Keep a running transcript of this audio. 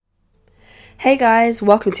Hey guys,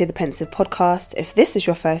 welcome to the Pensive Podcast. If this is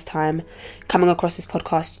your first time coming across this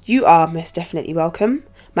podcast, you are most definitely welcome.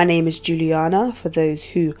 My name is Juliana, for those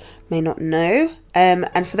who may not know.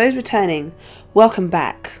 And for those returning, welcome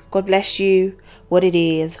back. God bless you. What it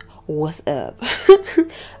is, what's up?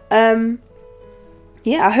 I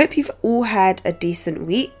hope you've all had a decent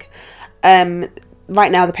week. Right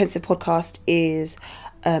now, the Pensive Podcast is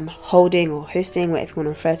holding or hosting, whatever you want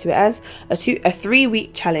to refer to it as, a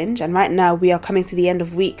 3-week challenge, and right now we are coming to the end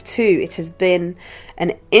of week 2. It has been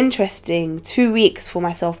an interesting 2 weeks for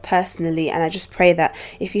myself personally, and I just pray that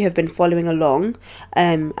if you have been following along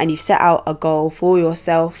and you've set out a goal for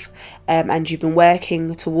yourself and you've been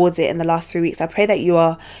working towards it in the last 3 weeks, I pray that you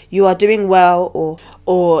are doing well,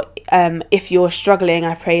 or if you're struggling,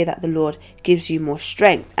 I pray that the Lord gives you more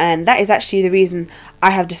strength. And that is actually the reason I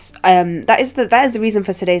have just that is the reason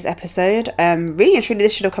for today's episode. Really and truly,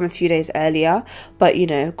 this should have come a few days earlier, but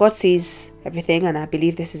God sees everything, and I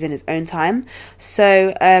believe this is in His own time.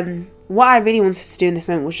 So what I really wanted to do in this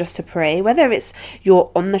moment was just to pray, whether it's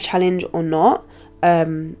you're on the challenge or not.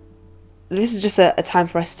 This is just a time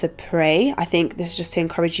for us to pray. I think this is just to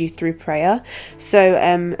encourage you through prayer. So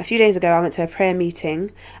a few days ago, I went to a prayer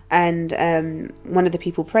meeting, and one of the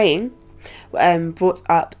people praying brought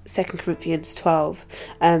up 2 Corinthians 12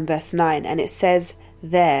 verse 9, and it says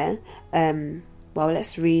there,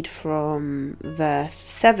 let's read from verse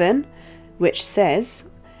 7, which says,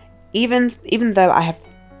 even though I have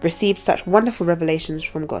received such wonderful revelations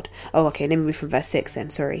from God. Let me read from verse 6 then,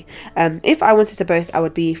 sorry. If I wanted to boast, I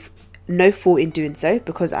would be no fault in doing so,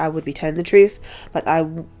 because I would be telling the truth, but I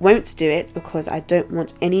won't do it because I don't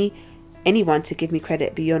want anyone to give me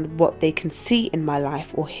credit beyond what they can see in my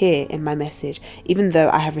life or hear in my message, even though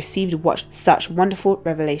I have received such wonderful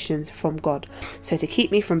revelations from God. So to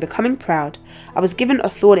keep me from becoming proud, I was given a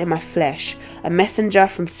thorn in my flesh, a messenger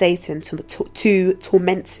from Satan to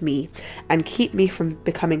torment me and keep me from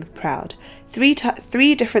becoming proud. Three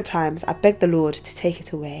different times I begged the Lord to take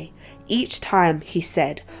it away. Each time He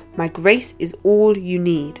said, "My grace is all you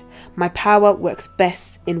need. My power works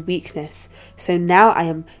best in weakness." So now I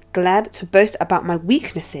am glad to boast about my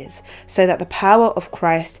weaknesses, so that the power of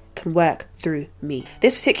Christ can work through me.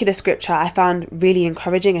 This particular scripture I found really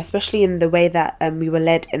encouraging, especially in the way that we were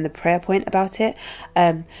led in the prayer point about it.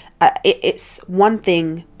 It's one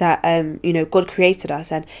thing that God created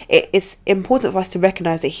us, and it's important for us to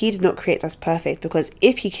recognize that He did not create us perfect, because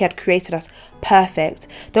if He had created us perfect,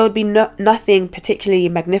 there would be nothing particularly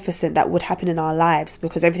magnificent that would happen in our lives,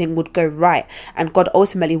 because everything would go right, and God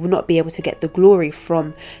ultimately would not be able to get the glory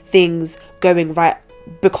from things going right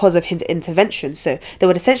because of His intervention. So there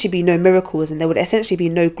would essentially be no miracles, and there would essentially be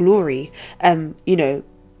no glory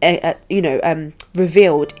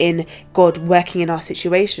revealed in God working in our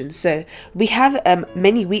situations. So we have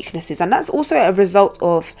many weaknesses, and that's also a result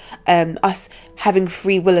of us having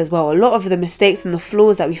free will as well. A lot of the mistakes and the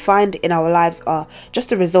flaws that we find in our lives are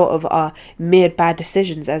just a result of our mere bad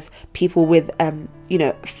decisions as people with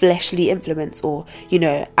fleshly influence, or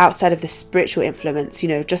outside of the spiritual influence,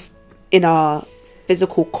 just in our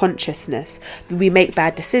physical consciousness, we make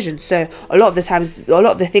bad decisions. So a lot of the times, a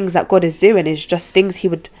lot of the things that God is doing is just things He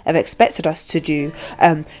would have expected us to do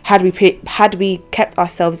had we kept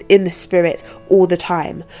ourselves in the Spirit all the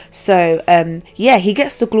time. So He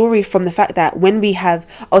gets the glory from the fact that when we have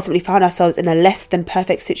ultimately found ourselves in a less than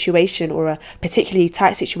perfect situation, or a particularly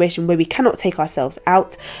tight situation where we cannot take ourselves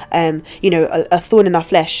out, a thorn in our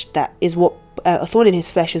flesh, that is what a thorn in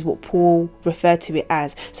His flesh is what Paul referred to it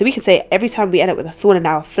as. So we can say every time we end up with a thorn in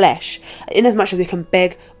our flesh, in as much as we can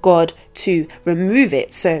beg God to remove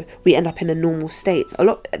it so we end up in a normal state,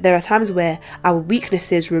 there are times where our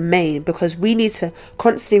weaknesses remain, because we need to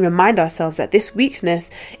constantly remind ourselves that this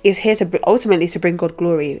weakness is here to ultimately to bring God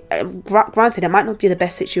glory. Granted, it might not be the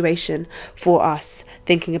best situation for us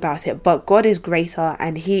thinking about it, but God is greater,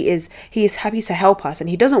 and He is happy to help us, and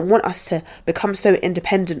He doesn't want us to become so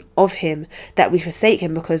independent of Him that we forsake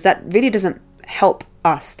Him, because that really doesn't help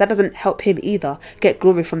us. That doesn't help Him either get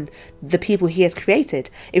glory from the people He has created.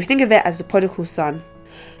 If you think of it as the prodigal son,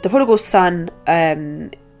 why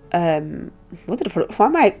am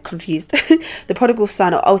I confused? The prodigal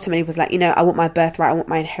son ultimately was like, I want my birthright, I want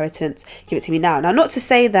my inheritance, give it to me now. Now, not to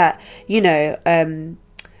say that he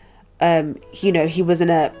was in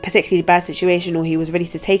a particularly bad situation, or he was ready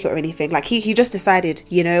to take it or anything. Like he just decided,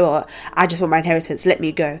 or I just want my inheritance, let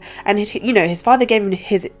me go. And his father gave him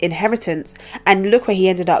his inheritance, and look where he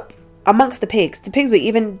ended up amongst the pigs were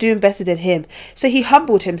even doing better than him. So he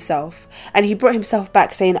humbled himself and he brought himself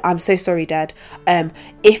back saying, I'm so sorry, Dad.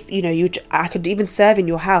 If I could even serve in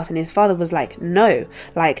your house. And his father was like, no,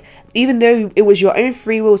 like, even though it was your own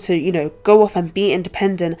free will to, go off and be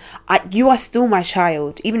independent, you are still my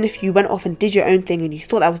child. Even if you went off and did your own thing and you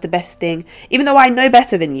thought that was the best thing, even though I know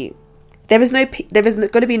better than you. There is going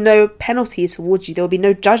to be no penalty towards you. There will be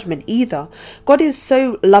no judgment either. God is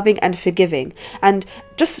so loving and forgiving. And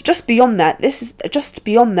just beyond that,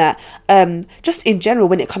 just in general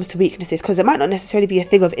when it comes to weaknesses, because it might not necessarily be a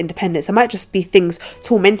thing of independence. It might just be things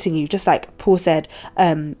tormenting you, just like Paul said.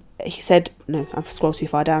 He said, no, I've scrolled too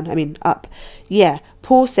far down. I mean, up. Yeah,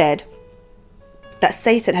 Paul said that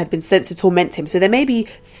Satan had been sent to torment him. So there may be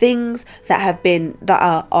things that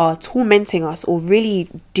are tormenting us or really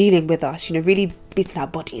dealing with us, really beating our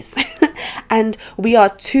bodies. And we are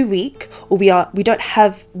too weak, or we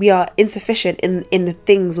are insufficient in the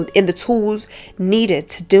things or in the tools needed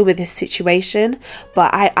to deal with this situation.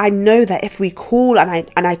 But I know that if we call, and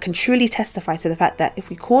I can truly testify to the fact that if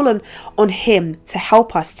we call on him to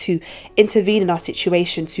help us to intervene in our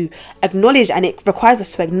situation, to acknowledge, and it requires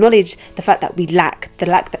us to acknowledge the fact that we lack,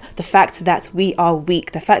 the fact that we are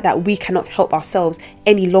weak, the fact that we cannot help ourselves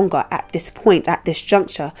any longer at this point, at this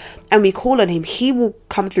juncture, and we call on him, he will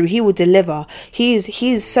come through, he will deliver. He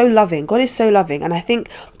is so loving. God is so loving. And I think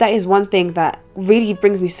that is one thing that really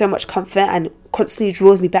brings me so much comfort and constantly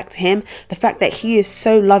draws me back to him. The fact that he is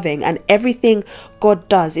so loving, and everything God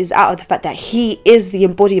does is out of the fact that he is the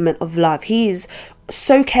embodiment of love. He is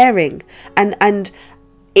so caring, and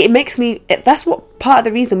it makes me, that's what part of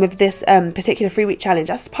the reason with this particular 3-week challenge,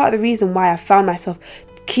 that's part of the reason why I found myself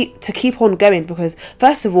keep on going, because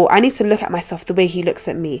first of all, I need to look at myself the way he looks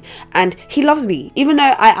at me, and he loves me, even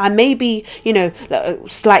though I may be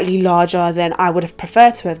slightly larger than I would have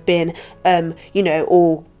preferred to have been,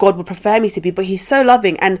 or God would prefer me to be, but he's so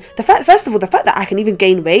loving. And the fact that I can even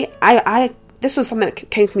gain weight, this was something that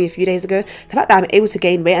came to me a few days ago. The fact that I'm able to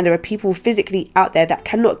gain weight, and there are people physically out there that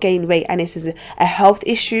cannot gain weight, and this is a health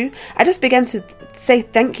issue. I just began to say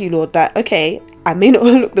thank you, Lord, that okay, I may not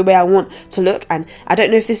look the way I want to look, and I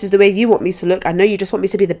don't know if this is the way you want me to look. I know you just want me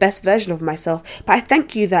to be the best version of myself, but I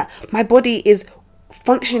thank you that my body is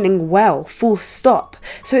functioning well, full stop.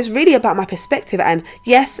 So it's really about my perspective. And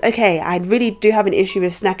yes, okay, I really do have an issue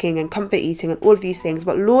with snacking and comfort eating and all of these things,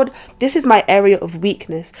 but Lord, this is my area of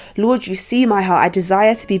weakness. Lord, you see my heart. I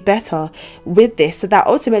desire to be better with this, so that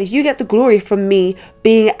ultimately you get the glory from me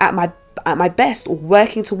being at my best, or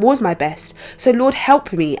working towards my best. So Lord,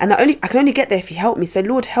 help me, and I can only get there if you help me. So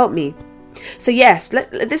Lord, help me. So yes,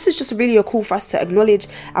 this is just really a call for us to acknowledge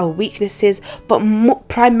our weaknesses, but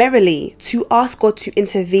primarily to ask God to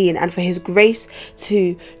intervene, and for his grace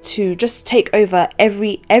to just take over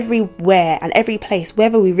everywhere and every place,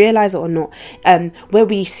 whether we realize it or not, where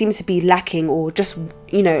we seem to be lacking, or just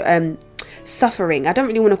suffering. I don't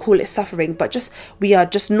really want to call it suffering, but just we are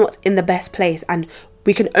just not in the best place, and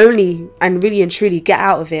we can only and really and truly get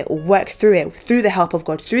out of it, or work through it, through the help of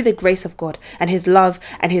God, through the grace of God and his love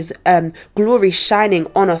and his glory shining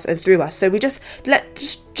on us and through us. So we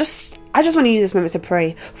I just want to use this moment to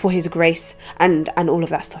pray for his grace and all of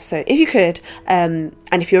that stuff. So if you could, and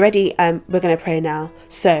if you're ready, we're going to pray now.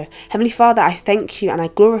 So Heavenly Father, I thank you and I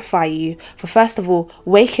glorify you for, first of all,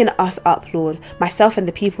 waking us up, Lord, myself and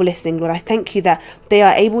the people listening, Lord. I thank you that they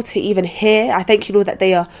are able to even hear. I thank you, Lord, that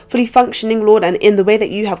they are fully functioning, Lord, and in the way that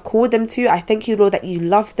you have called them to. I thank you, Lord, that you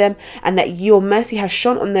love them and that your mercy has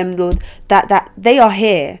shone on them, Lord, that they are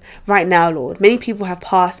here right now, Lord. Many people have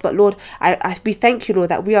passed, but Lord, we thank you, Lord,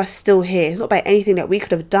 that we are still here. It's not by anything that we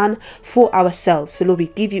could have done for ourselves. So Lord, we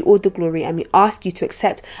give you all the glory and we ask you to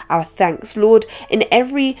accept our thanks. Lord, in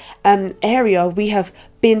every area we have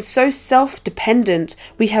been so self-dependent,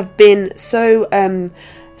 we have been so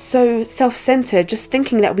self-centered, just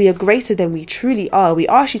thinking that we are greater than we truly are. We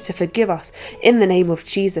ask you to forgive us in the name of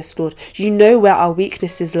Jesus, Lord. You know where our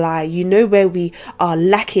weaknesses lie. You know where we are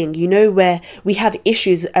lacking. You know where we have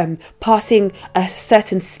issues passing a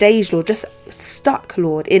certain stage, Lord, just stuck,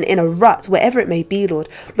 Lord, in a rut, wherever it may be,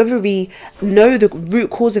 Lord, whether we know the root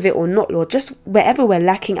cause of it or not, Lord, just wherever we're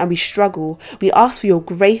lacking and we struggle, we ask for your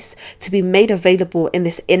grace to be made available in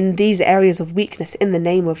these areas of weakness in the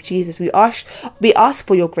name of Jesus. We ask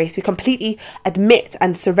for your grace. We completely admit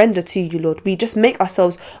and surrender to you, Lord. We just make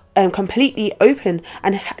ourselves completely open,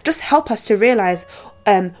 and just help us to realize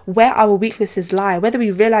where our weaknesses lie, whether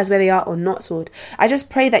we realize where they are or not, Lord. I just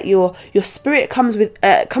pray that your spirit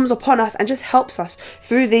comes upon us and just helps us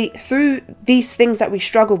through these things that we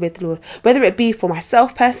struggle with, Lord. Whether it be for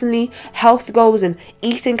myself personally, health goals and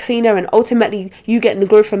eating cleaner, and ultimately you getting the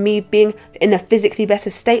glory from me being in a physically better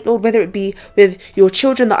state, Lord. Whether it be with your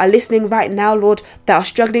children that are listening right now, Lord, that are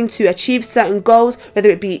struggling to achieve certain goals, whether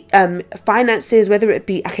it be finances, whether it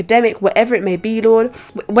be academic, whatever it may be, Lord.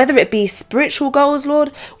 Whether it be spiritual goals, Lord,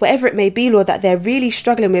 whatever it may be, Lord, that they're really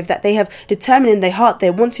struggling with, that they have determined in their heart they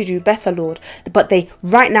want to do better, Lord, but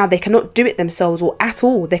right now they cannot do it themselves, or at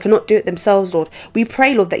all they cannot do it themselves, Lord. We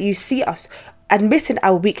pray, Lord, that you see us admitting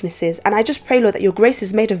our weaknesses, and I just pray, Lord, that your grace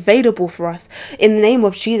is made available for us in the name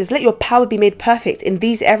of Jesus. Let your power be made perfect in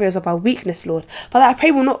these areas of our weakness, Lord. Father, I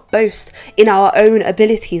pray we'll not boast in our own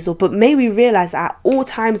abilities, Lord, but may we realize that at all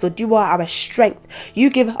times, Lord, you are our strength. You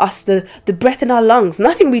give us the breath in our lungs.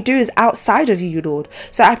 Nothing we do is outside of you, Lord.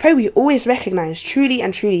 So I pray we always recognize truly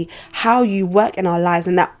and truly how you work in our lives,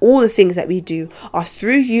 and that all the things that we do are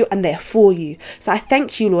through you and they're for you. So I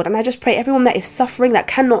thank you, Lord, and I just pray everyone that is suffering, that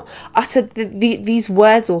cannot utter these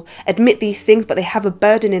words or admit these things, but they have a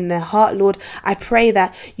burden in their heart, Lord, I pray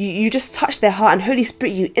that you just touch their heart, and Holy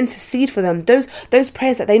Spirit, you intercede for them, those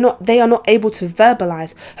prayers that they are not able to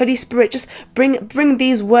verbalize. Holy Spirit, just bring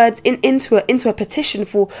these words into a petition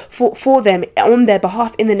for them on their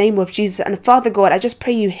behalf in the name of Jesus. And Father God, I just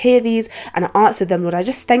pray you hear these and answer them, Lord. I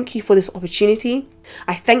just thank you for this opportunity.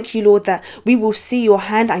 I thank you, Lord, that we will see your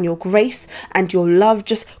hand and your grace and your love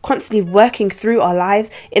just constantly working through our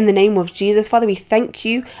lives in the name of Jesus. Father, we thank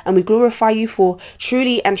you and we glorify you, for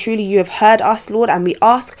truly and truly you have heard us, Lord, and we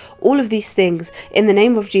ask all of these things in the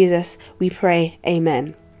name of Jesus. We pray.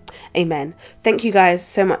 Amen. Amen. Thank you guys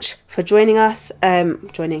so much for joining us,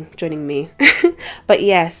 joining me. But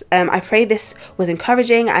yes, I pray this was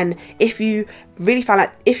encouraging, and if you really felt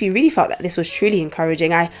that this was truly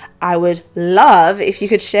encouraging, I would love if you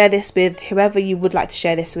could share this with whoever you would like to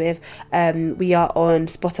share this with. We are on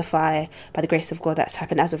Spotify, by the grace of God. That's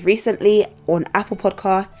happened as of recently, on Apple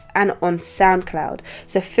Podcasts and on SoundCloud.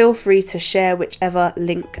 So feel free to share whichever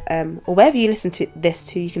link or wherever you listen to this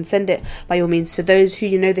to. You can send it by all means to those who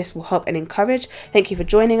you know this will help and encourage. Thank you for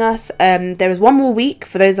joining us. There is one more week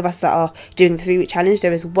for those of us that are doing the 3-week challenge.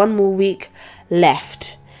 There is one more week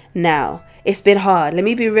left. Now, it's been hard. Let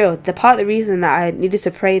me be real. The reason that I needed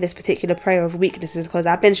to pray this particular prayer of weakness is because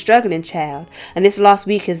I've been struggling, child. And this last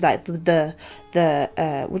week is like the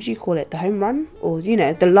what do you call it? The home run, or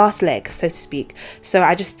the last leg, so to speak. So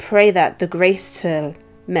I just pray that the grace to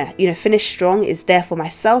finish strong is there for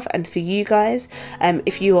myself and for you guys.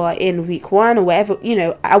 If you are in week 1 or whatever,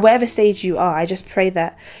 at whatever stage you are, I just pray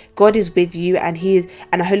that God is with you, and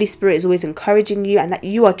the Holy Spirit is always encouraging you, and that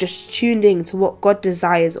you are just tuned in to what God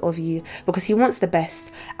desires of you, because He wants the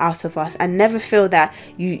best out of us. And never feel that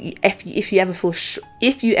if you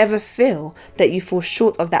ever feel that you fall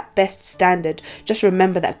short of that best standard, just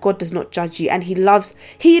remember that God does not judge you, and He loves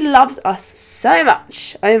us so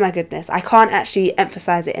much. Oh my goodness, I can't actually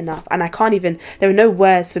emphasize it enough, and there are no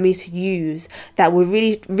words for me to use that will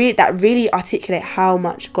really articulate how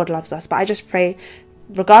much God loves us. But I just pray,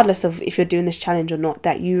 regardless of if you're doing this challenge or not,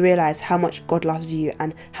 that you realize how much God loves you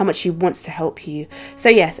and how much He wants to help you. So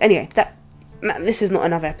yes, anyway, this is not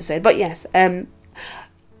another episode, but yes,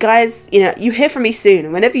 guys, you hear from me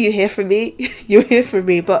soon. Whenever you hear from me, you hear from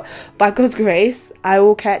me. But by God's grace, I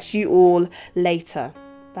will catch you all later.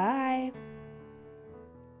 Bye.